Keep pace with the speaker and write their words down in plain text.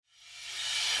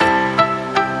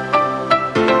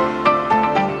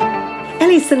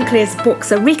Alli Sinclair's books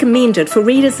are recommended for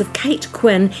readers of Kate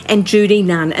Quinn and Judy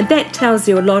Nunn, and that tells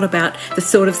you a lot about the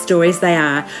sort of stories they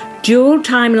are. Dual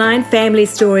timeline family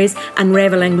stories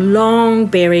unravelling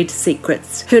long-buried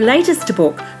secrets. Her latest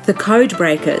book, The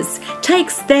Codebreakers,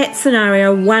 takes that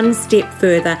scenario one step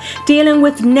further, dealing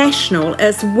with national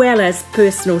as well as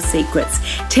personal secrets,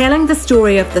 telling the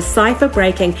story of the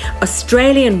cipher-breaking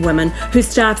Australian woman who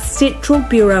staffed Central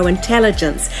Bureau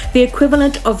Intelligence, the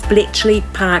equivalent of Bletchley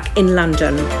Park in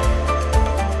London.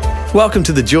 Welcome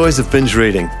to The Joys of Binge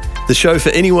Reading, the show for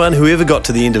anyone who ever got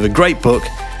to the end of a great book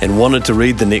and wanted to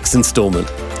read the next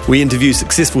instalment. We interview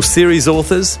successful series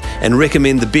authors and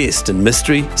recommend the best in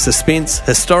mystery, suspense,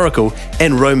 historical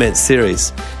and romance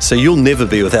series, so you'll never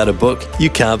be without a book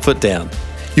you can't put down.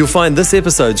 You'll find this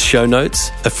episode's show notes,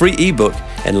 a free ebook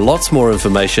and lots more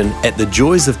information at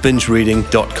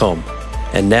thejoysofbingereading.com.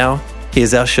 And now,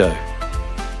 here's our show.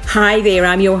 Hi there,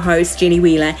 I'm your host, Jenny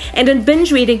Wheeler, and in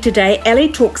Binge Reading today,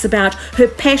 Alli talks about her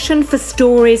passion for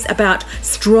stories about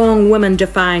strong women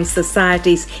defying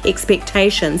society's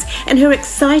expectations and her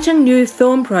exciting new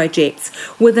film projects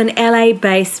with an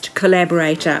LA-based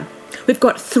collaborator. We've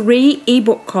got 3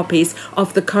 ebook copies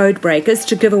of The Codebreakers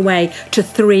to give away to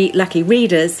 3 lucky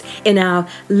readers in our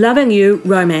Loving You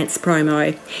romance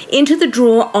promo. Enter the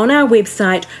draw on our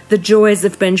website,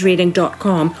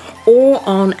 thejoysofbingereading.com, or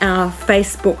on our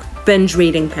Facebook Binge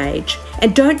Reading page.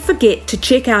 And don't forget to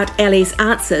check out Alli's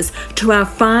answers to our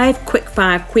 5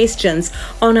 quickfire questions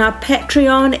on our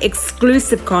Patreon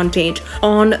exclusive content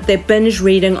on the Binge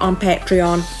Reading on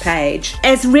Patreon page.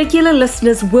 As regular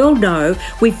listeners will know,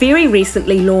 we very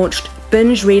recently launched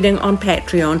Binge Reading on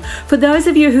Patreon for those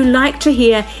of you who like to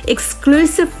hear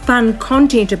exclusive fun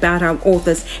content about our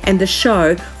authors and the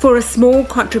show for a small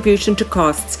contribution to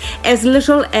costs, as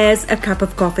little as a cup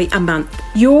of coffee a month.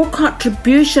 Your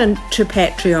contribution to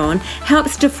Patreon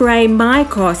helps defray my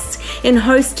costs in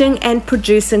hosting and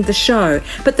producing the show,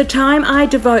 but the time I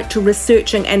devote to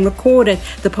researching and recording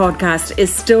the podcast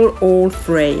is still all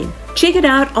free. Check it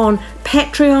out on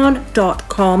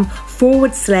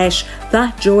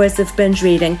patreon.com/The Joys of Binge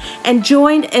Reading and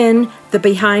join in the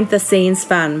behind the scenes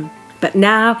fun. But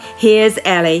now, here's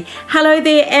Alli. Hello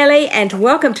there, Alli, and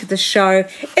welcome to the show.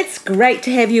 It's great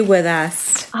to have you with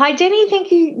us. Hi, Jenny.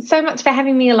 Thank you so much for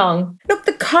having me along. Look,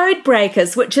 The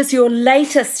Codebreakers, which is your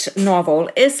latest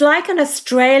novel, is like an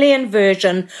Australian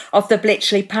version of the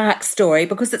Bletchley Park story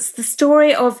because it's the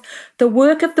story of the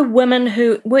work of the women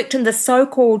who worked in the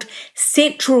so-called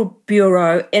Central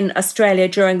Bureau in Australia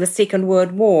during the Second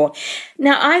World War.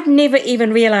 Now, I'd never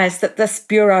even realised that this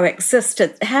bureau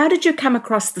existed. How did you come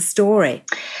across the story?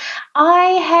 I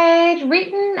had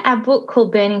written a book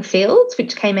called Burning Fields,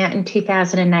 which came out in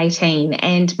 2018,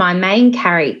 and my main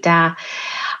character,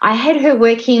 I had her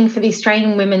working for the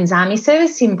Australian Women's Army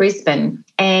Service in Brisbane,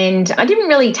 and I didn't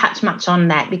really touch much on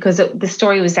that because the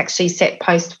story was actually set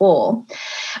post-war.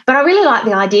 But I really liked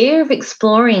the idea of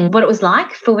exploring what it was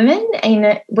like for women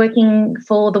in working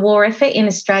for the war effort in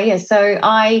Australia. So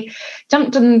I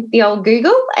jumped on the old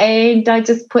Google and I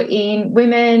just put in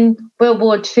women, World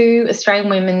War II, Australian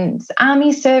Women's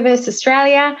Army Service,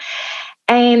 Australia,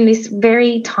 and this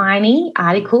very tiny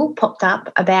article popped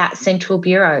up about Central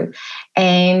Bureau,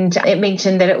 and it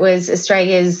mentioned that it was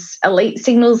Australia's elite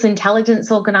signals intelligence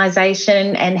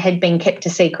organisation and had been kept a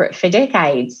secret for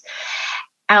decades.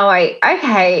 I went,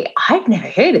 okay, I've never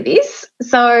heard of this.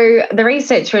 So the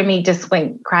researcher in me just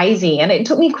went crazy, and it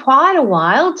took me quite a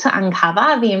while to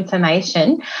uncover the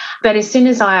information. But as soon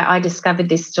as I discovered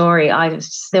this story,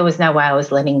 there was no way I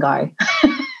was letting go.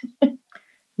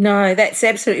 No, that's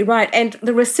absolutely right. And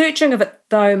the researching of it,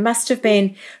 though, must have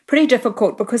been pretty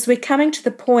difficult because we're coming to the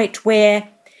point where,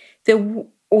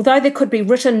 although there could be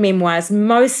written memoirs,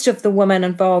 most of the women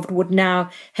involved would now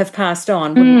have passed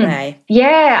on, wouldn't they?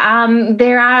 Yeah,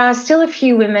 there are still a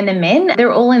few women and men.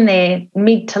 They're all in their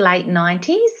mid to late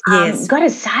 90s. Yes. Got to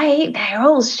say, they're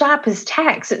all sharp as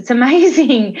tacks. It's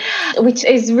amazing, which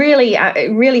is really,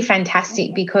 really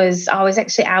fantastic because I was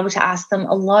actually able to ask them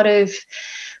a lot of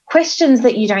questions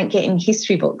that you don't get in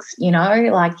history books,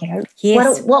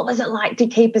 Yes. What was it like to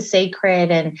keep a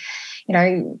secret, and,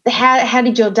 how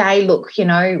did your day look,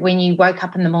 when you woke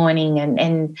up in the morning,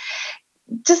 and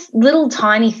just little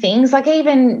tiny things, like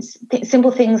even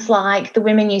simple things like the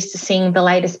women used to sing the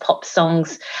latest pop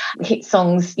songs, hit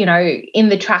songs, in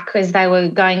the truck as they were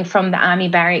going from the army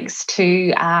barracks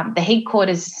to the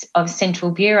headquarters of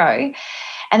Central Bureau.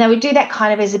 And they would do that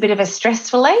kind of as a bit of a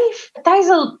stress relief. Those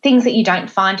are things that you don't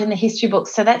find in the history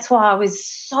books. So that's why I was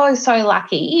so, so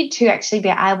lucky to actually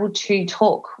be able to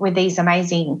talk with these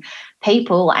amazing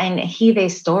people and hear their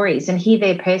stories and hear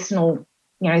their personal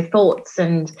thoughts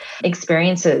and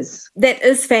experiences. That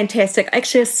is fantastic.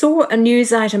 Actually, I saw a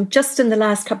news item just in the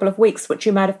last couple of weeks, which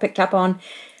you might have picked up on.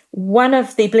 One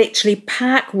of the Bletchley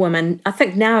Park women, I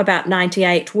think now about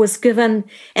 98, was given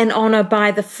an honour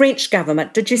by the French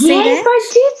government. Did you see that? Yes, I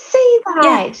did see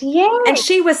that. Yeah. And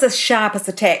she was as sharp as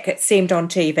a tack, it seemed on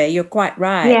TV. You're quite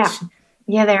right.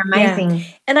 Yeah, they're amazing. Yeah.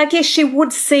 And I guess she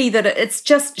would see that it's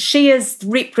just she is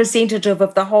representative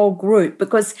of the whole group,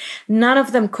 because none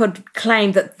of them could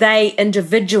claim that they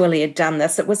individually had done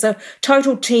this. It was a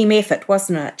total team effort,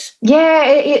 wasn't it? Yeah,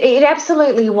 it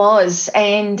absolutely was.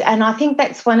 And I think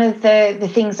that's one of the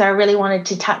things I really wanted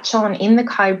to touch on in the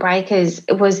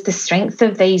Codebreakers was the strength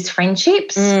of these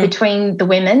friendships between the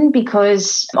women,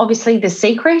 because obviously the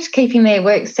secret, keeping their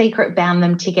work secret, bound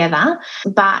them together.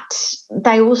 But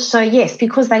they also, yes,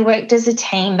 because they worked as a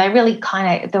team, they really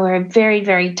they were a very,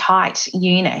 very tight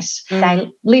unit.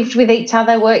 They lived with each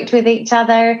other, worked with each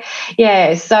other.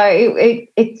 Yeah, so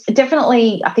it's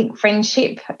definitely, I think,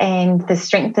 friendship and the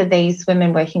strength of these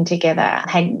women working together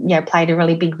had played a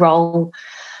really big role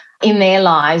in their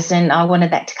lives, and I wanted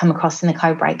that to come across in the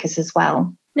Codebreakers as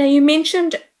well. Now, you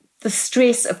mentioned the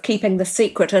stress of keeping the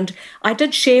secret, and I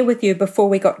did share with you before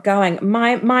we got going,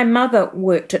 my mother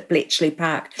worked at Bletchley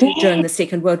Park during the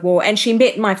Second World War, and she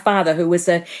met my father, who was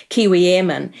a Kiwi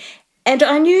airman, and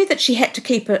I knew that she had to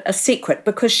keep a secret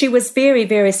because she was very,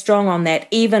 very strong on that.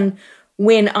 Even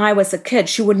when I was a kid,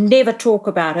 she would never talk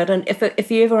about it, and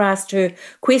if you ever asked her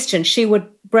questions, she would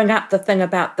bring up the thing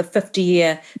about the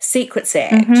 50-Year Secrets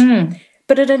Act. Mm-hmm.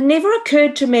 But it had never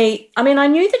occurred to me, I mean, I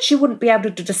knew that she wouldn't be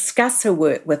able to discuss her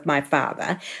work with my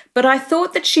father, but I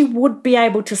thought that she would be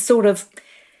able to sort of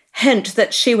hint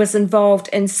that she was involved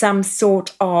in some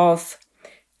sort of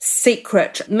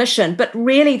secret mission. But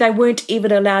really, they weren't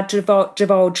even allowed to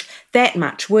divulge that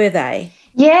much, were they?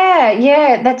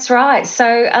 Yeah, that's right.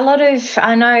 So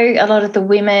I know a lot of the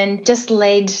women just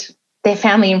led their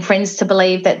family and friends to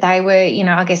believe that they were,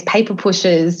 I guess, paper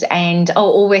pushers and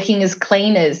or working as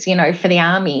cleaners, for the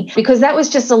army, because that was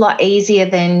just a lot easier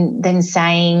than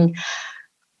saying,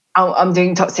 oh, I'm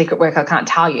doing top secret work, I can't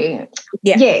tell you.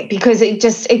 Yeah, because it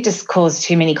just caused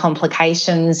too many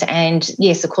complications. And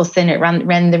yes, of course, then it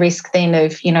ran the risk then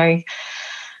of,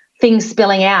 things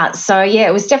spilling out. So yeah,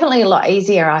 it was definitely a lot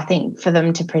easier, I think, for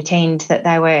them to pretend that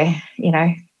they were,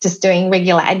 just doing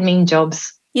regular admin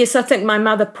jobs. Yes, I think my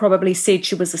mother probably said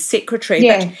she was a secretary,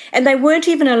 and they weren't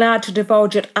even allowed to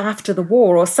divulge it after the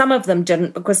war, or some of them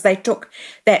didn't, because they took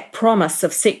that promise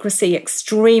of secrecy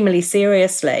extremely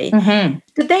seriously. Mm-hmm.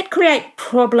 Did that create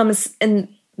problems in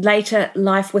later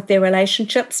life with their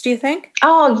relationships, do you think?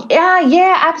 Oh,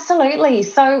 yeah, absolutely.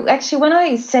 So actually, when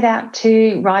I set out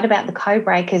to write about the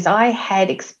Codebreakers, I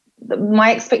had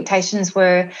my expectations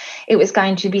were it was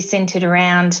going to be centred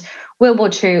around World War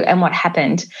II and what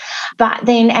happened. But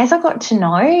then as I got to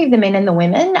know the men and the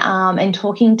women and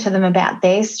talking to them about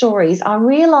their stories, I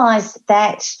realised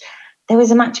that there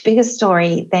was a much bigger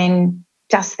story than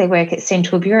just their work at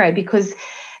Central Bureau, because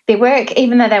their work,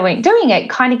 even though they weren't doing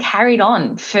it, kind of carried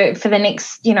on for the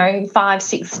next,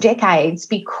 5-6 decades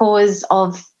because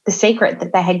of the secret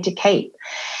that they had to keep.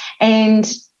 And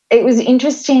it was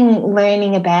interesting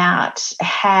learning about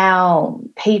how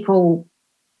people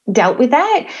dealt with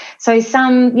that. So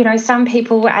some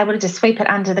people were able to just sweep it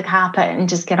under the carpet and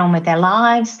just get on with their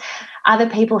lives. Other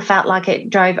people felt like it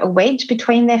drove a wedge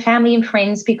between their family and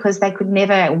friends because they could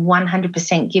never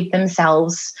 100% give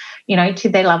themselves, to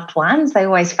their loved ones. They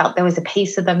always felt there was a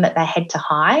piece of them that they had to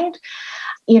hide,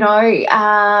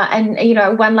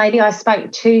 one lady I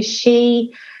spoke to,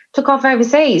 she took off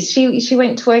overseas. She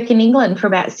went to work in England for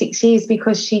about 6 years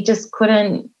because she just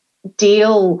couldn't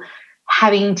deal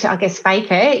having to, I guess,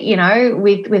 fake it,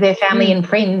 with her family and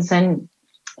friends. And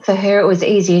for her, it was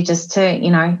easier just to,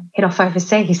 head off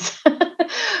overseas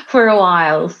for a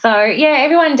while. So, yeah,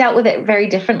 everyone dealt with it very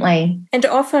differently. And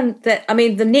often,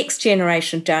 the next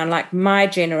generation down, like my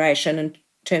generation in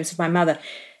terms of my mother,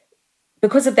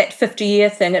 because of that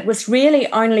 50-year thing, it was really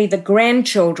only the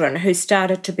grandchildren who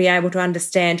started to be able to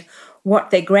understand what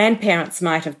their grandparents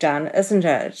might have done, isn't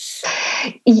it?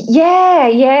 Yeah,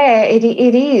 it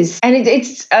is. And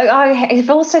I've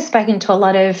also spoken to a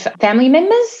lot of family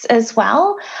members as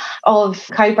well of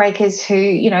Codebreakers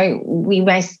who, we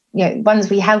most, ones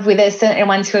we have with us and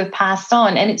ones who have passed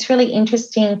on. And it's really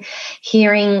interesting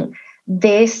hearing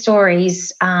their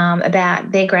stories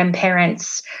about their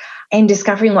grandparents and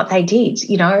discovering what they did,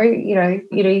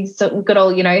 so good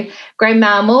old,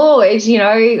 Grandma Maud,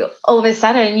 all of a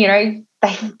sudden,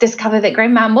 they discovered that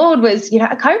Grandma Maud was, a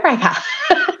codebreaker.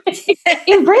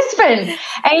 in Brisbane.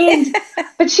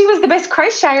 But she was the best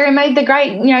crocheter and made the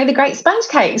great sponge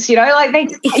cakes, like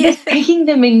they're taking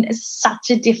them in such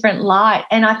a different light.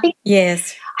 And I think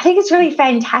it's really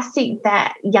fantastic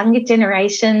that younger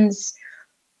generations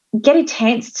get a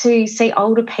chance to see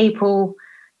older people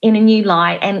in a new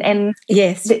light and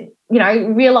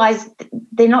realise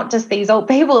they're not just these old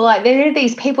people, like they're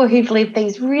these people who've lived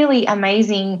these really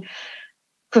amazing,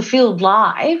 fulfilled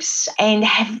lives and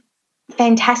have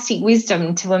fantastic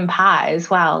wisdom to impart as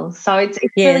well. So it's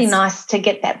really nice to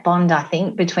get that bond, I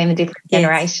think, between the different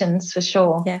generations, for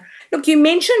sure. Yeah. Look, you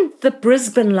mentioned the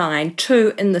Brisbane line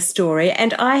too in the story,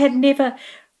 and I had never,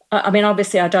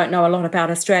 obviously I don't know a lot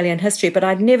about Australian history, but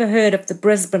I'd never heard of the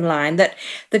Brisbane line, that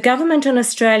the government in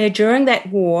Australia during that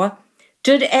war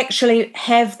did actually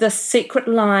have this secret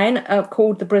line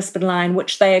called the Brisbane line,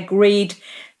 which they agreed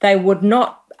they would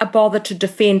not bother to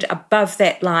defend above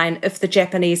that line if the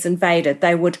Japanese invaded.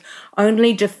 They would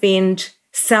only defend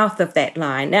south of that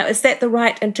line. Now, is that the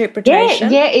right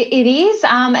interpretation? Yeah, it is.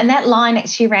 And that line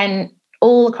actually ran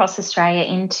all across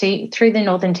Australia through the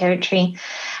Northern Territory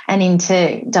and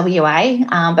into WA.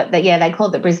 But they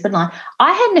called it the Brisbane line.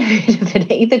 I hadn't heard of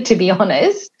it either, to be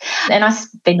honest. And I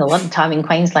spent a lot of time in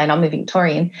Queensland. I'm a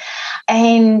Victorian.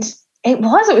 And it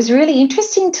was really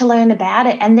interesting to learn about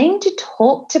it and then to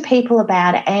talk to people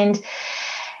about it. And,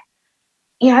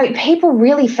 people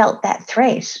really felt that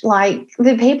threat. Like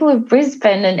the people of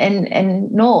Brisbane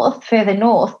and further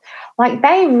north, like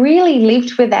they really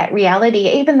lived with that reality,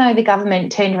 even though the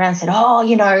government turned around and said,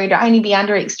 it'd only be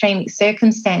under extreme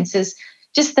circumstances.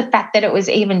 Just the fact that it was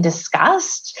even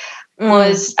discussed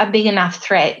was a big enough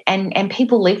threat, and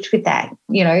people lived with that,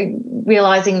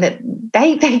 realising that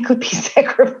they could be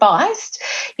sacrificed,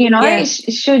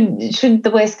 should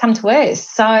the worst come to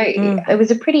worst. So it was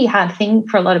a pretty hard thing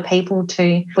for a lot of people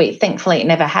to, thankfully it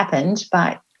never happened,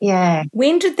 but yeah.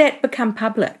 When did that become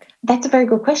public? That's a very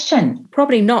good question.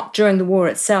 Probably not during the war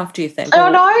itself, do you think? Oh,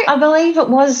 no, I believe it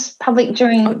was public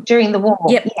during the war.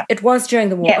 Yep, it was during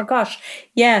the war. Yep. Oh, gosh.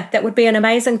 Yeah, that would be an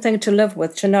amazing thing to live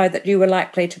with, to know that you were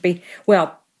likely to be,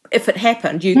 if it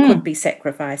happened, you could be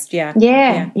sacrificed. Yeah,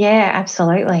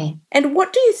 absolutely. And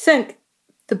what do you think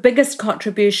the biggest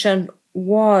contribution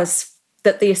was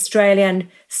that the Australian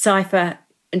cipher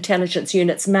intelligence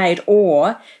units made,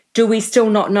 or do we still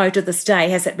not know to this day?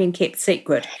 Has it been kept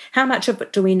secret? How much of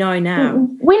it do we know now?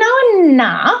 We know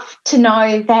enough to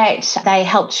know that they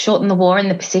helped shorten the war in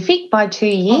the Pacific by 2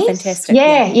 years. Oh, fantastic.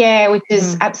 Yeah, which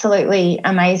is absolutely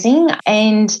amazing.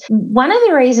 And one of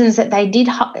the reasons that they did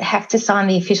have to sign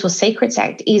the Official Secrets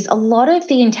Act is a lot of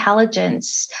the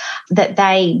intelligence that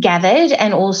they gathered,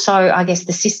 and also, I guess,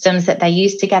 the systems that they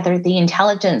used to gather the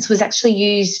intelligence, was actually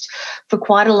used for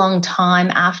quite a long time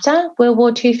after World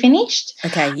War II finished.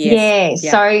 Okay, yes.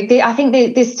 So I think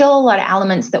there's still a lot of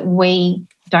elements that we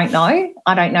don't know.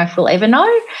 I don't know if we'll ever know,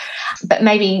 but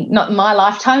maybe not in my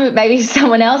lifetime, but maybe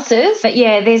someone else's. But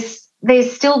yeah,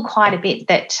 there's still quite a bit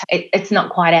that it's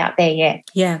not quite out there yet.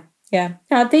 Yeah.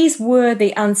 Now, these were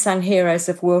the unsung heroes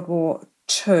of World War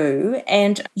II,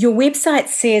 and your website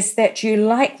says that you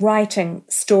like writing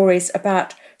stories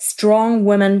about strong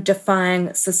women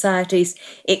defying society's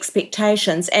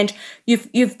expectations. And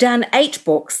you've done 8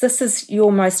 books. This is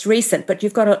your most recent, but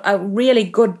you've got a really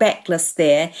good backlist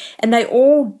there. And they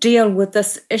all deal with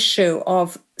this issue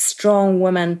of strong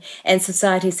women and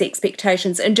society's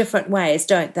expectations in different ways,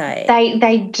 don't they?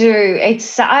 They do.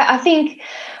 I think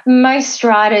most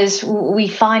writers, we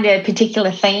find a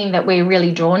particular theme that we're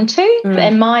really drawn to.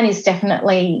 And mine is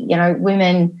definitely,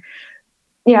 women,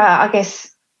 I guess,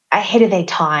 ahead of their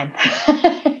time.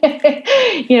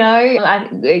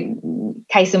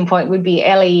 Case in point would be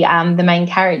Alli, the main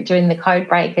character in the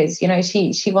Codebreakers.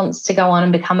 She wants to go on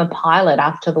and become a pilot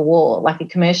after the war, like a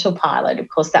commercial pilot. Of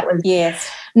course, that was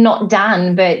not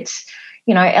done, but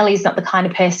Ellie's not the kind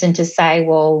of person to say,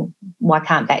 well, why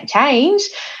can't that change?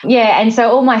 Yeah, and so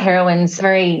all my heroines are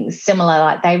very similar.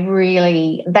 Like they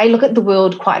look at the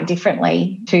world quite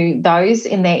differently to those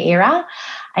in their era.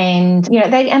 And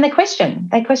they question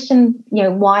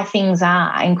why things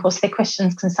are, and of course their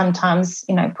questions can sometimes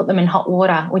put them in hot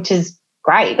water, which is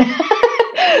great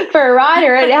for a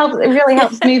writer. It really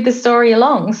helps move the story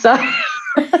along. So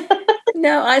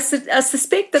no, I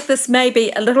suspect that this may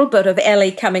be a little bit of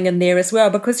Alli coming in there as well,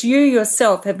 because you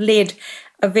yourself have led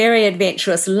a very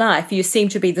adventurous life. You seem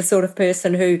to be the sort of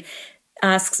person who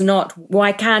asks not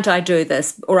why can't I do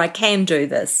this, or I can do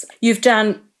this. You've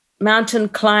done mountain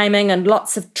climbing and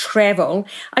lots of travel.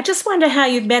 I just wonder how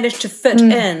you've managed to fit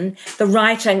in the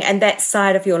writing and that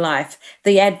side of your life,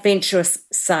 the adventurous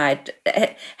side.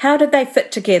 How did they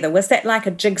fit together? Was that like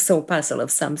a jigsaw puzzle of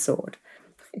some sort?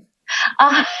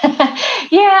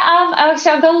 Actually,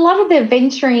 I've got a lot of the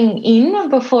venturing in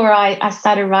before I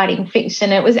started writing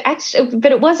fiction. It was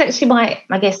actually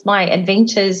my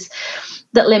adventures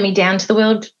that led me down to the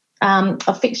world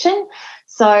of fiction.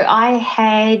 So I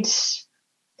had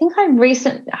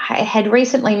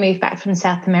recently moved back from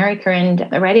South America, and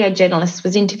a radio journalist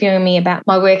was interviewing me about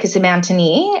my work as a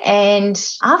mountaineer. And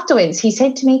afterwards he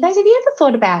said to me, he goes, "Have you ever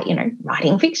thought about,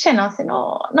 writing fiction?" I said,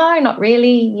 "Oh, no, not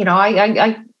really.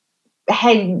 I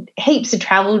had heaps of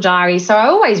travel diaries, so I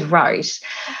always wrote."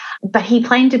 But he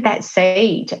planted that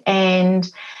seed, and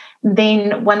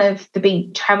then one of the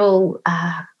big travel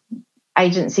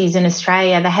agencies in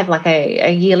Australia, they have like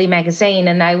a yearly magazine,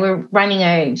 and they were running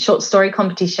a short story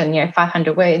competition,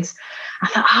 500 words. I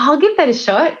thought, I'll give that a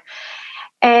shot.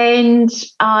 And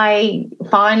I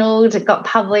finaled, it got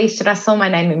published, and I saw my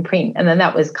name in print, and then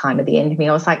that was kind of the end of me.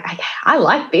 I was like, okay, I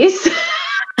like this.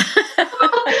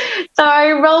 So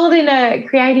I rolled in a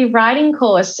creative writing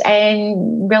course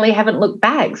and really haven't looked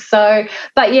back. So,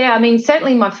 but yeah, I mean,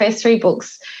 certainly my first 3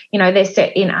 books, they're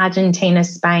set in Argentina,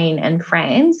 Spain, and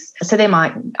France. So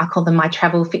I call them my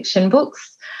travel fiction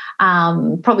books.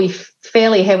 Probably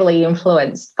fairly heavily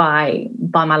influenced by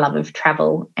my love of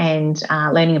travel and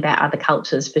learning about other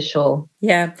cultures, for sure.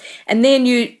 Yeah. And then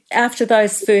after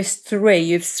those first 3,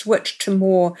 you've switched to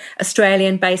more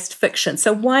Australian-based fiction.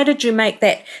 So why did you make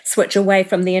that switch away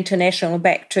from the international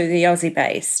back to the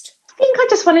Aussie-based? I think I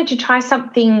just wanted to try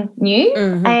something new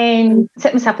and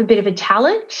set myself a bit of a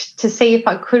challenge to see if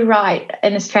I could write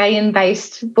an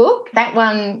Australian-based book. That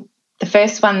one, the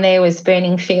first one there was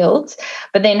Burning Fields,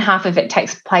 but then half of it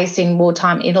takes place in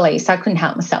wartime Italy, so I couldn't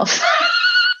help myself.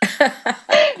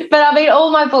 But I mean,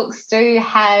 all my books do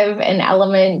have an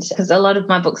element, because a lot of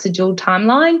my books are dual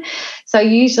timeline. So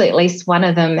usually at least one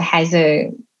of them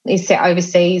is set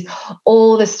overseas.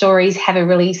 All the stories have a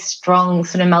really strong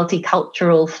sort of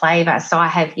multicultural flavour. So I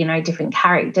have, different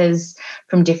characters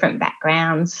from different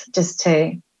backgrounds, just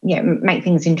to make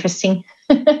things interesting.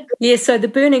 Yeah, so The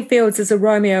Burning Fields is a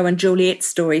Romeo and Juliet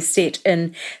story set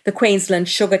in the Queensland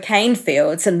sugarcane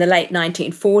fields in the late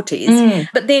 1940s.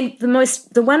 But then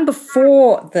the one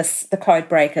before this, The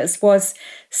Codebreakers, was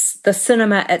the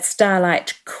cinema at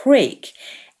Starlight Creek.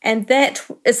 And that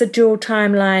is a dual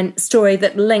timeline story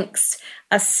that links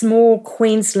a small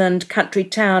Queensland country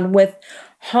town with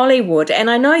Hollywood. And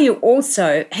I know you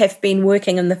also have been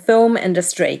working in the film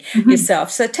industry yourself.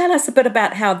 So tell us a bit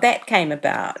about how that came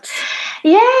about.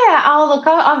 Yeah. Oh, look,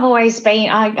 I've always been,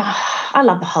 I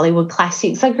love the Hollywood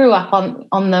classics. I grew up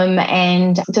on them,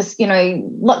 and just,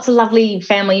 lots of lovely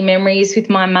family memories with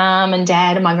my mum and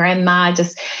dad and my grandma,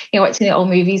 just, watching the old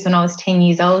movies when I was 10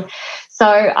 years old. So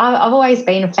I've always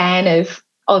been a fan of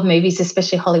movies,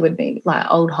 especially Hollywood movies, like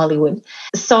old Hollywood.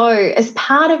 So as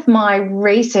part of my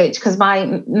research, because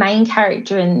my main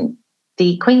character in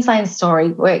the Queensland story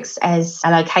works as a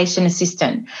location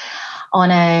assistant on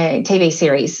a TV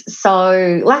series.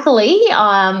 So luckily,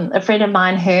 a friend of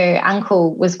mine, her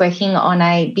uncle was working on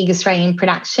a big Australian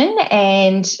production,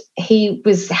 and he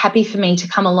was happy for me to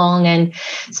come along and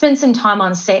spend some time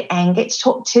on set and get to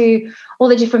talk to all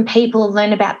the different people,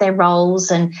 learn about their roles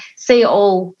and see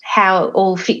how it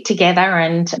all fit together,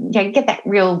 and get that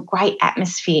real great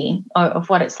atmosphere of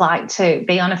what it's like to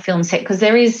be on a film set, because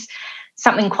there is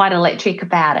something quite electric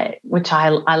about it, which I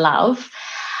love.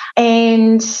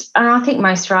 And I think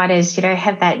most writers,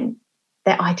 have that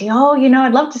idea,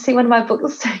 I'd love to see one of my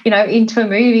books, into a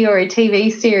movie or a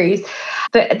TV series.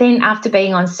 But then after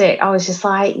being on set, I was just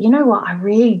like, you know what, I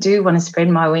really do want to spread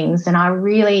my wings, and I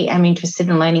really am interested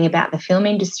in learning about the film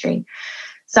industry.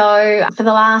 So for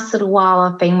the last little while,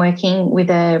 I've been working with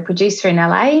a producer in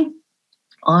LA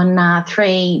on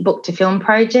 3 book-to-film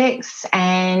projects,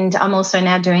 and I'm also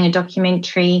now doing a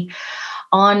documentary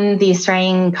on the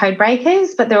Australian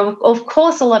Codebreakers, but there are, of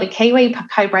course, a lot of Kiwi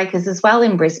Codebreakers as well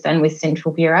in Brisbane with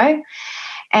Central Bureau.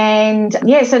 And,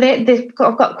 so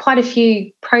I've got quite a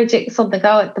few projects on the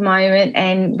go at the moment,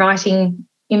 and writing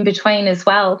in between as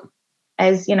well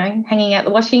as, hanging out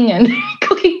the washing and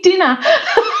cooking dinner.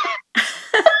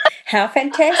 How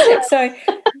fantastic. So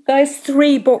those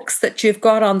 3 books that you've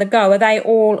got on the go, are they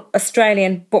all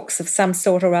Australian books of some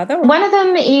sort or other? One of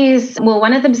them is The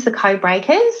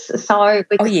Codebreakers. So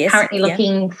we're currently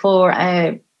looking for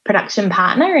a production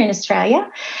partner in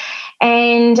Australia.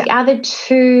 And the other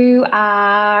 2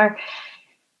 are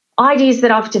ideas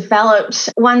that I've developed.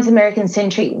 One's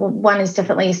American-centric, one is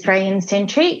definitely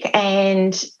Australian-centric,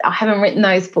 and I haven't written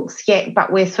those books yet,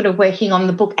 but we're sort of working on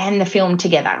the book and the film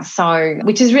together. So,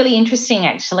 which is really interesting,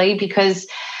 actually, because,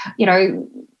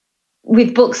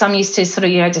 with books, I'm used to sort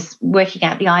of, just working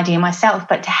out the idea myself,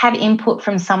 but to have input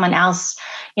from someone else,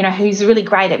 who's really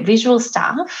great at visual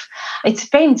stuff, it's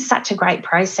been such a great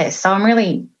process. So I'm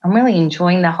really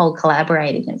enjoying the whole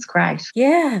collaborating. It's great.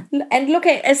 Yeah. And look,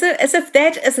 as if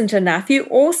that isn't enough, you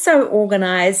also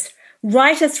organise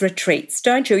writers' retreats,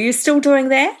 don't you? Are you still doing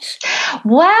that?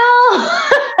 Well,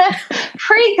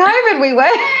 pre-COVID we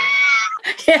were.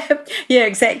 Yeah,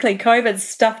 exactly. COVID's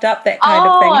stuffed up that kind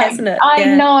of thing, hasn't it? I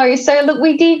know. So look,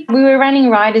 we were running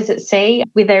Writers at Sea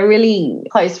with a really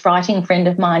close writing friend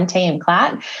of mine, T.M.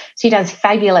 Clark. She does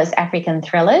fabulous African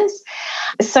thrillers.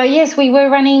 So yes, we were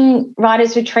running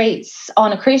writers' retreats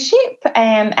on a cruise ship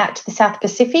out to the South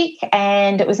Pacific,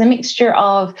 and it was a mixture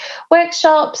of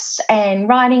workshops and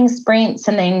writing sprints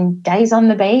and then days on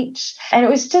the beach. And it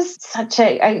was just such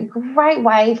a great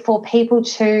way for people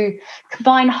to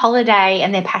combine holiday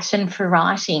and their passion for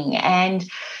writing. And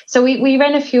so we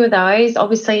ran a few of those.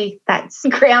 Obviously, that's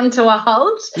ground to a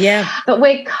halt. Yeah. But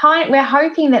we're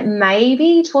hoping that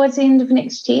maybe towards the end of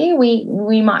next year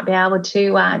we might be able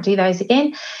to do those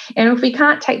again. And if we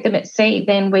can't take them at sea,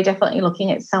 then we're definitely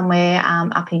looking at somewhere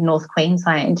up in North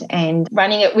Queensland and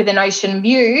running it with an ocean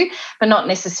view, but not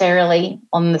necessarily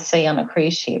on the sea on a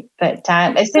cruise ship. But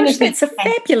as soon as that's a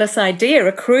fabulous idea,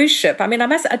 a cruise ship. I mean,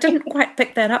 I didn't quite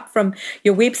pick that up from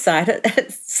your website.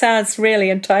 It sounds really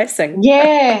enticing.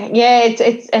 Yeah,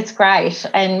 it's great.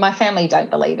 And my family don't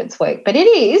believe it's work, but it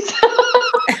is.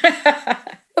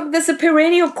 There's a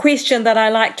perennial question that I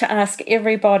like to ask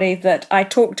everybody that I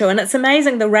talk to, and it's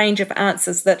amazing the range of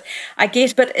answers that I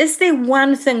get. But is there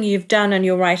one thing you've done in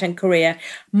your writing career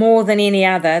more than any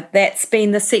other that's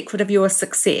been the secret of your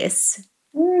success?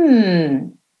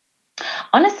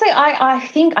 Honestly, I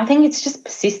think it's just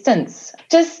persistence.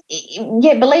 Just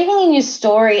believing in your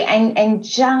story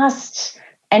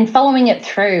and following it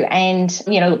through. And,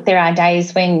 there are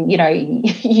days when,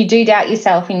 you do doubt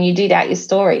yourself and you do doubt your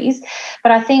stories.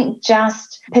 But I think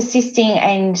just persisting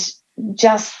and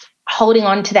just holding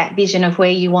on to that vision of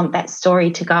where you want that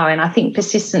story to go. And I think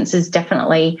persistence is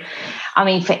definitely,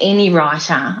 for any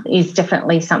writer, is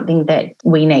definitely something that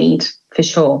we need for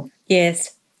sure.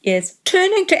 Yes.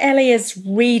 Turning to Alli as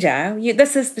reader,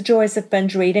 this is the joys of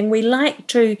binge reading. We like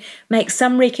to make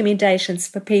some recommendations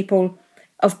for people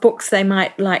of books they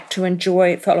might like to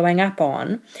enjoy following up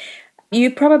on. You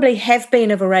probably have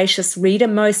been a voracious reader.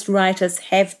 Most writers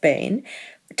have been.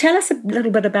 Tell us a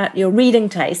little bit about your reading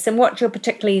tastes and what you're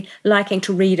particularly liking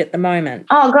to read at the moment.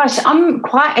 Oh, gosh, I'm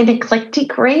quite an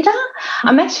eclectic reader.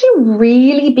 I'm actually a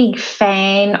really big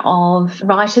fan of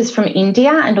writers from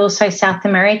India and also South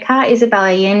America. Isabel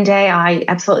Allende, I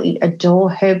absolutely adore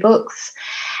her books.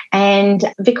 And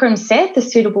Vikram Seth, The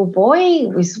Suitable Boy,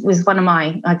 was one of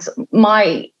my,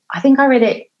 I think I read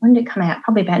it, when did it come out?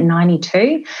 Probably about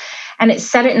 92. And it's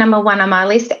sat at number one on my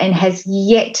list and has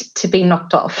yet to be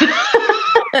knocked off.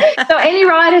 So any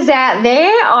writers out there,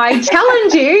 I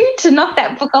challenge you to knock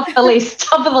that book off the list,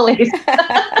 top of the list.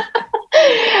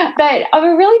 But I'm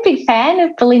a really big fan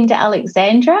of Belinda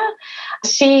Alexandra.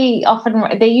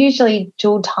 They're usually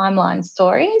dual timeline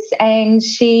stories, and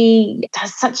she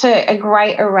does such a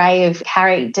great array of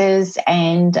characters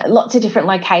and lots of different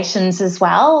locations as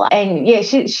well. And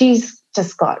she's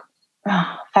just got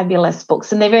fabulous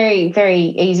books, and they're very, very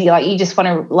easy. Like, you just want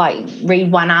to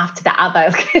read one after the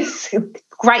other. It's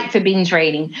great for binge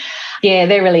reading. Yeah,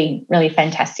 they're really, really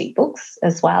fantastic books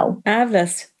as well.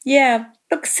 Marvellous. Yeah.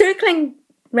 Look, circling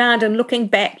round and looking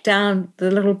back down the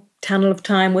little tunnel of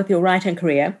time with your writing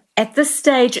career, at this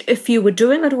stage, if you were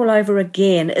doing it all over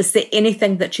again, is there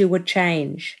anything that you would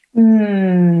change?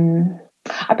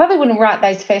 I probably wouldn't write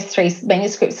those first 3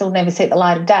 manuscripts that will never see the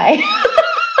light of day.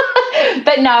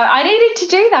 But no, I needed to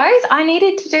do those. I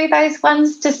needed to do those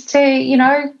ones just to,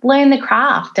 learn the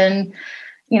craft and,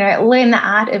 learn the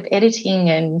art of editing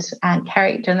and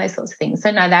character and those sorts of things.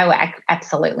 So no, they were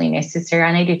absolutely necessary.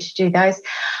 I needed to do those.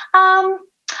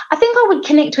 I think I would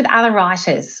connect with other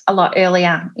writers a lot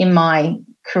earlier in my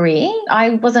career. I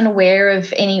wasn't aware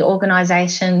of any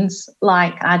organisations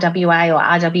like RWA or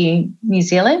RW New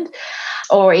Zealand,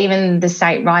 or even the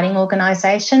state writing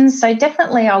organisations. So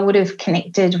definitely I would have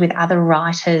connected with other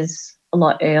writers a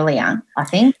lot earlier, I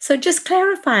think. So just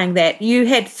clarifying that, you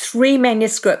had 3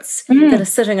 manuscripts that are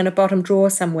sitting in a bottom drawer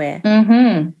somewhere.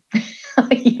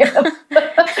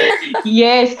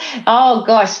 Yes. Oh,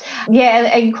 gosh.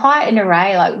 Yeah, and quite an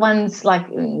array. Like, one's like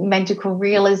magical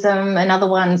realism, another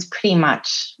one's pretty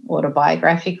much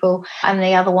autobiographical, and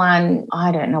the other one,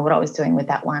 I don't know what I was doing with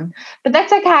that one. But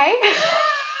that's okay.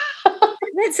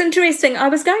 That's interesting. I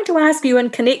was going to ask you,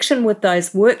 in connection with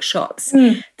those workshops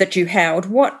that you held,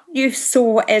 what you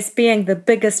saw as being the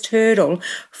biggest hurdle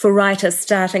for writers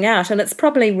starting out. And it's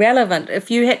probably relevant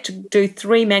if you had to do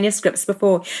 3 manuscripts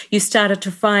before you started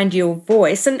to find your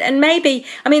voice. And maybe,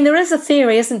 I mean, there is a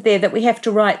theory, isn't there, that we have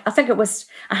to write, I think it was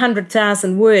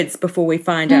 100,000 words before we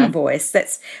find our voice.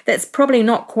 That's probably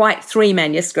not quite 3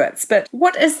 manuscripts. But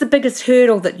what is the biggest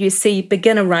hurdle that you see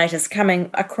beginner writers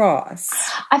coming across?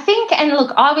 I think, and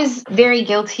look, I was very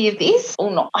guilty of this,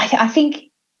 or not. I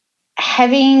think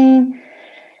having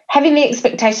the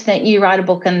expectation that you write a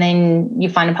book and then you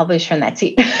find a publisher and that's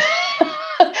it.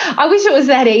 I wish it was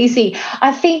that easy.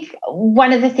 I think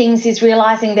one of the things is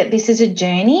realising that this is a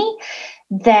journey,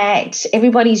 that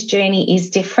everybody's journey is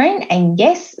different. And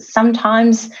yes,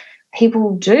 sometimes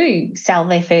people do sell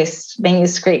their first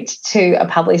manuscript to a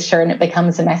publisher and it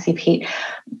becomes a massive hit.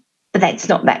 But that's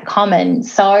not that common.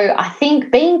 So I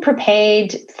think being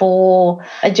prepared for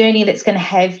a journey that's going to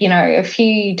have, you know, a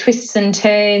few twists and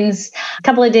turns, a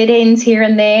couple of dead ends here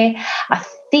and there, I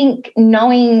think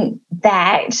knowing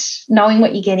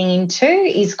what you're getting into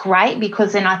is great,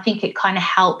 because then I think it kind of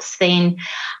helps then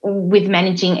with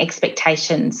managing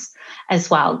expectations as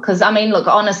well. Because, I mean, look,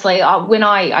 honestly, when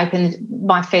I opened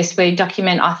my first Word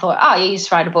document, I thought, oh, you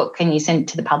just write a book and you send it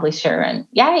to the publisher and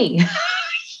yay.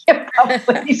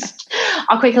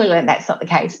 I quickly learned that's not the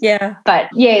case. Yeah. But,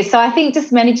 yeah, so I think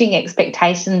just managing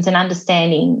expectations and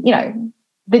understanding, you know,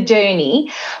 the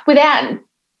journey without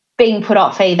being put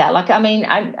off either. Like, I mean,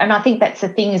 and I think that's the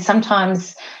thing, is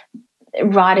sometimes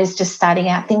writers just starting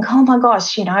out think, oh, my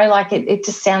gosh, you know, like it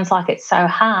just sounds like it's so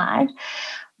hard.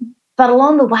 But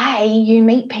along the way, you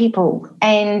meet people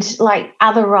and, like,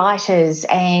 other writers,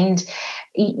 and,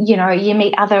 you know, you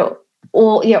meet other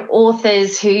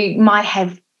authors who might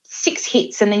have 6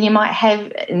 hits, and then you might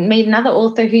meet another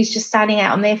author who's just starting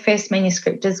out on their first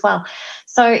manuscript as well.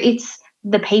 So it's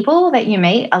the people that you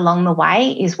meet along the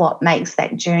way is what makes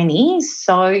that journey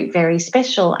so very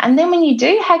special. And then when you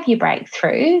do have your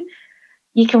breakthrough,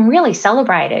 you can really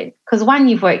celebrate it, because 1,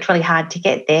 you've worked really hard to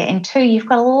get there, and 2, you've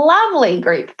got a lovely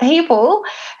group of people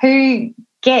who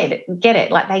get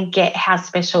it, like they get how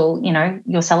special, you know,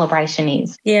 your celebration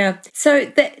is. Yeah.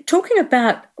 So talking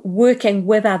about working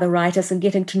with other writers and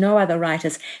getting to know other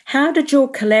writers, how did your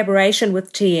collaboration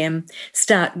with TM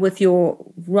start with your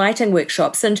writing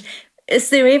workshops? And is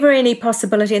there ever any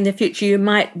possibility in the future you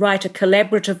might write a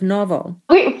collaborative novel?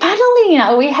 Funnily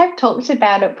enough, we have talked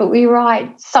about it, but we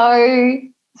write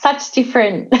such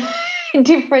different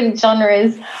different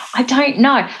genres. I don't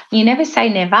know. You never say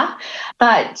never.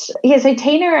 But, yeah, so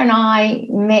Tina and I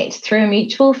met through a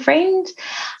mutual friend.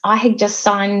 I had just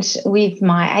signed with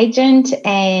my agent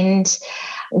and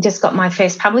just got my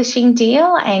first publishing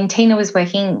deal, and Tina was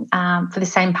working for the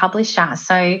same publisher.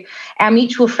 So our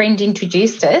mutual friend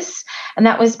introduced us, and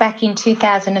that was back in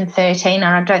 2013, and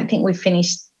I don't think we've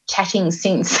finished chatting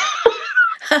since.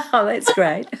 Oh, that's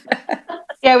great.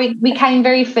 Yeah, we became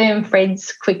very firm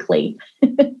friends quickly.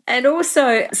 And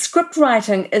also, script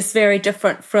writing is very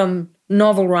different from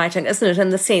novel writing, isn't it, in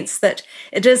the sense that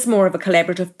it is more of a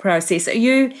collaborative process. Are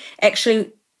you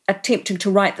actually attempting to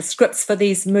write the scripts for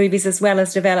these movies as well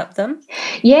as develop them?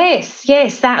 Yes,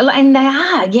 and they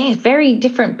are, very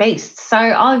different beasts. So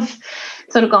I've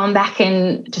sort of gone back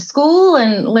to school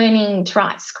and learning to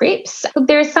write scripts. Look,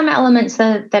 there are some elements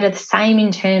that are the same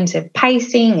in terms of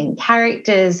pacing and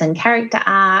characters and character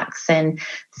arcs and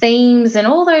themes and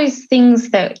all those things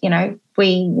that, you know,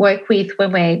 we work with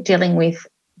when we're dealing with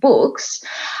books.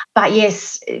 But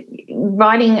yes,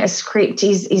 writing a script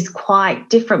is quite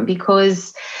different,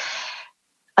 because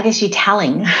I guess you're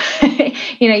telling,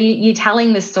 you know, you're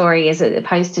telling the story as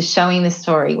opposed to showing the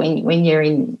story when you're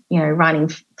in, you know, writing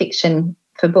fiction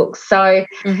for books. So,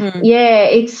 yeah,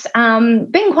 it's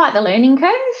been quite the learning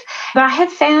curve, but I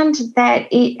have found that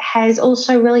it has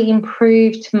also really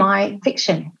improved my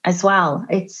fiction as well.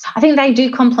 I think they do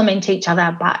complement each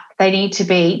other, but they need to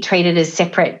be treated as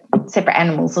separate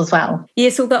animals as well.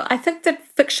 Yes, although I think that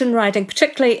fiction writing,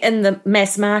 particularly in the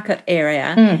mass market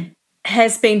area,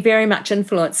 has been very much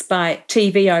influenced by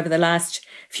TV over the last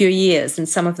few years, and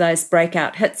some of those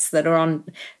breakout hits that are on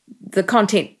the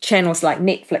content channels like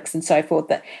Netflix and so forth,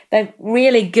 that they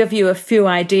really give you a few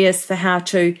ideas for how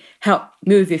to help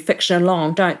move your fiction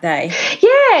along, don't they?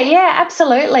 Yeah,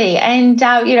 absolutely. And,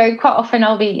 you know, quite often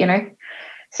I'll be, you know,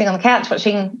 sitting on the couch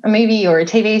watching a movie or a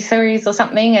TV series or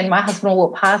something, and my husband will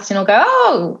walk past and he'll go,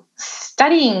 oh,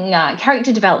 studying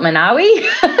character development, are we?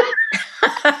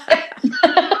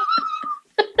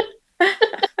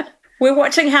 We're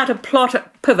watching how to plot a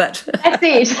pivot. That's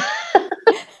it.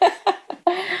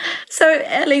 So So,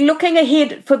 Alli, looking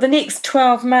ahead for the next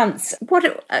 12 months,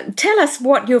 tell us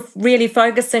what you're really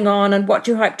focusing on and what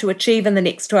you hope to achieve in the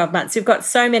next 12 months. You've got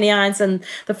so many irons in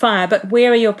the fire, but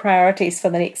where are your priorities for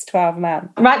the next 12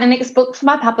 months? Write the next book for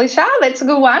my publisher. That's a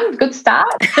good one. Good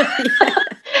start. So,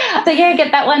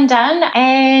 get that one done.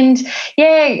 And,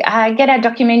 get our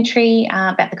documentary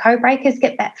about the Codebreakers,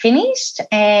 get that finished.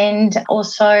 And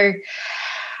also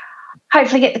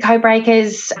hopefully get the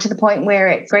Codebreakers to the point where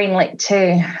it's greenlit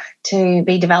to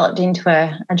be developed into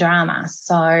a drama.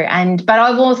 But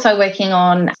I'm also working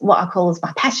on what I call as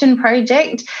my passion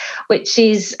project, which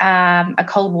is a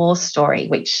Cold War story,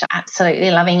 which I'm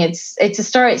absolutely loving. It's a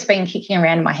story that's been kicking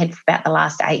around in my head for about the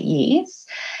last 8 years.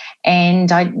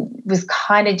 And I was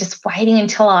kind of just waiting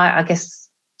until I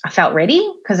felt ready,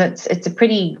 because it's a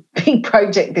pretty big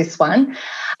project, this one.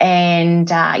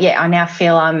 And I now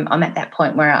feel I'm at that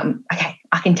point where I'm okay,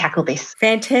 I can tackle this.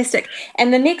 Fantastic.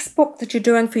 And the next book that you're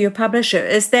doing for your publisher,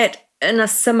 is that in a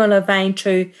similar vein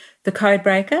to The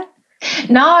Codebreaker?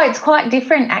 No, it's quite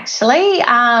different actually.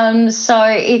 So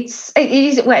it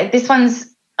is. Well, this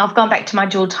one's. I've gone back to my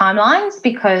dual timelines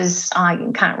because I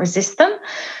can't resist them.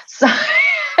 So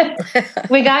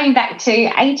we're going back to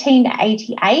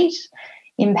 1888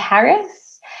 in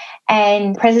Paris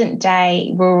and present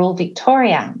day rural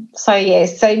Victoria. So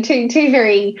two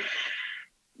very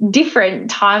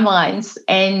different timelines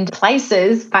and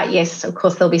places, but yes, of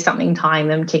course, there'll be something tying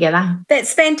them together.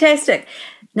 That's fantastic.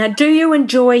 Now, do you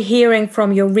enjoy hearing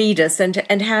from your readers,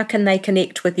 and how can they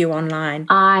connect with you online?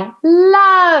 I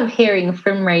love hearing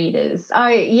from readers. Oh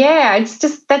yeah,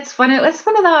 that's one of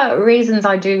the reasons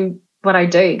I do what I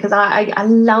do, because I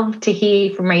love to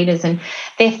hear from readers and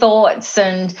their thoughts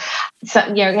and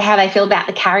how they feel about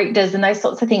the characters and those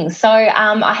sorts of things. So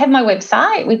I have my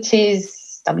website, which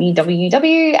is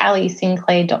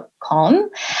www.allisinclair.com.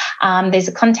 There's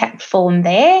a contact form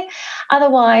there.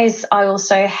 Otherwise, I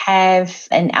also have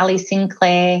an Alli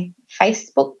Sinclair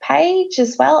Facebook page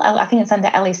as well. I think it's under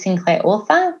Alli Sinclair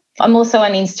Author. I'm also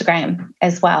on Instagram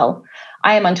as well.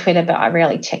 I am on Twitter, but I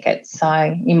rarely check it,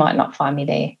 so you might not find me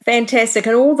there. Fantastic.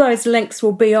 And all those links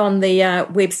will be on the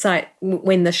website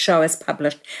when the show is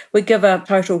published. We give a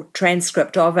total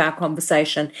transcript of our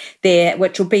conversation there,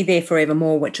 which will be there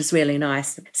forevermore, which is really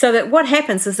nice. So that what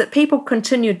happens is that people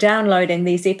continue downloading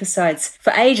these episodes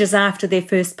for ages after they're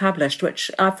first published, which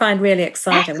I find really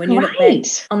exciting. That's when you look back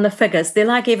on the figures, they're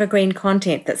like evergreen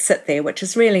content that sit there, which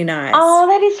is really nice. Oh,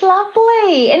 that is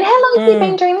lovely. And how long have you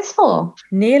been doing this for?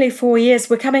 Nearly 4 years.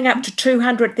 We're coming up to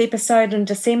 200th episode in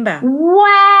December.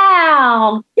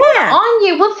 Wow. Yeah. On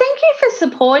you. Well, thank you for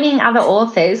supporting other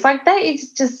authors. Like, that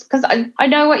is just, because I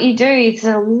know what you do. It's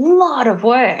a lot of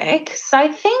work. So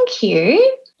thank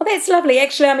you. Well, that's lovely.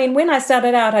 Actually, I mean, when I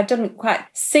started out, I didn't quite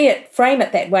frame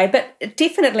it that way, but it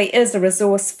definitely is a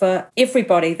resource for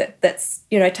everybody that's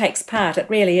takes part. It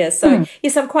really is. So,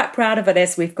 yes, I'm quite proud of it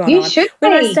as we've gone on. You should be.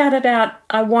 When I started out,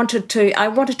 I wanted to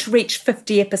reach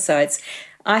 50 episodes.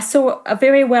 I saw a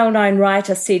very well-known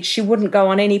writer said she wouldn't go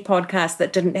on any podcast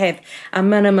that didn't have a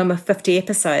minimum of 50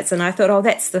 episodes, and I thought,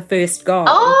 that's the first goal.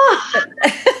 Oh,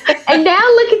 and now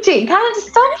look at you. Can't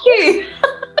stop you.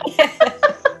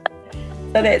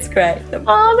 So that's great.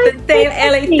 Oh, that's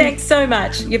Alli, thanks so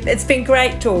much. It's been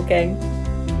great talking.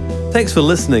 Thanks for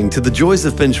listening to the Joys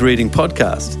of Binge Reading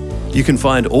podcast. You can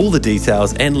find all the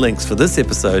details and links for this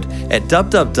episode at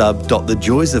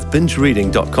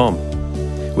www.thejoysofbingereading.com.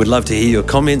 We'd love to hear your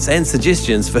comments and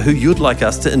suggestions for who you'd like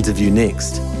us to interview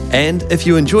next. And if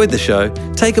you enjoyed the show,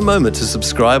 take a moment to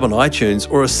subscribe on iTunes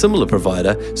or a similar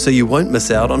provider so you won't miss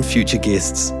out on future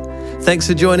guests. Thanks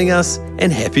for joining us,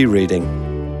 and happy reading.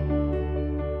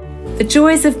 The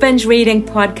Joys of Binge Reading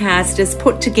podcast is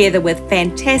put together with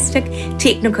fantastic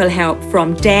technical help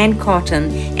from Dan Cotton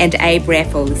and Abe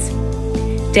Raffles.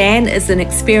 Dan is an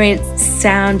experienced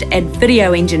sound and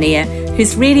video engineer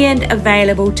who's ready and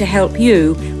available to help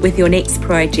you with your next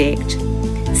project.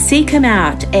 Seek him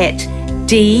out at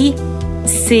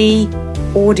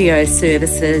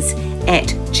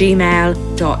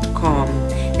dcaudioservices@gmail.com.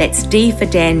 That's D for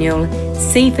Daniel,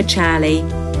 C for Charlie,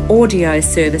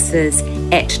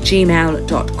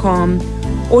 audioservices@gmail.com,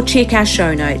 or check our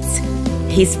show notes.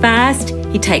 He's fast,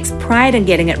 he takes pride in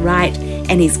getting it right,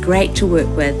 and he's great to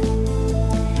work with.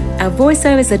 Our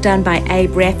voiceovers are done by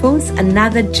Abe Raffles,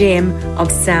 another gem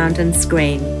of sound and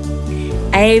screen.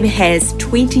 Abe has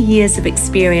 20 years of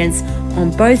experience on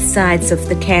both sides of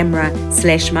the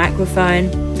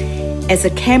camera/microphone, as a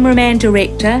cameraman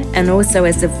director and also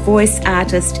as a voice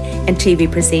artist and TV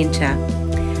presenter.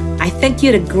 I think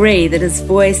you'd agree that his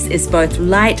voice is both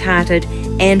light-hearted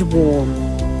and warm.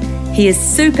 He is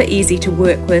super easy to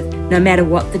work with no matter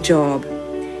what the job.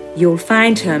 you'll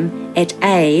find him at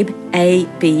Abe,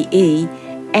 A-B-E,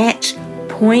 at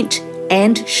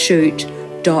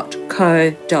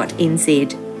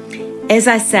pointandshoot.co.nz. As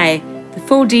I say, the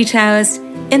full details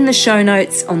in the show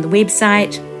notes on the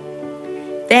website.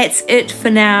 That's it for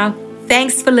now.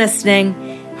 Thanks for listening.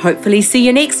 Hopefully see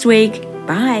you next week.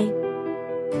 Bye.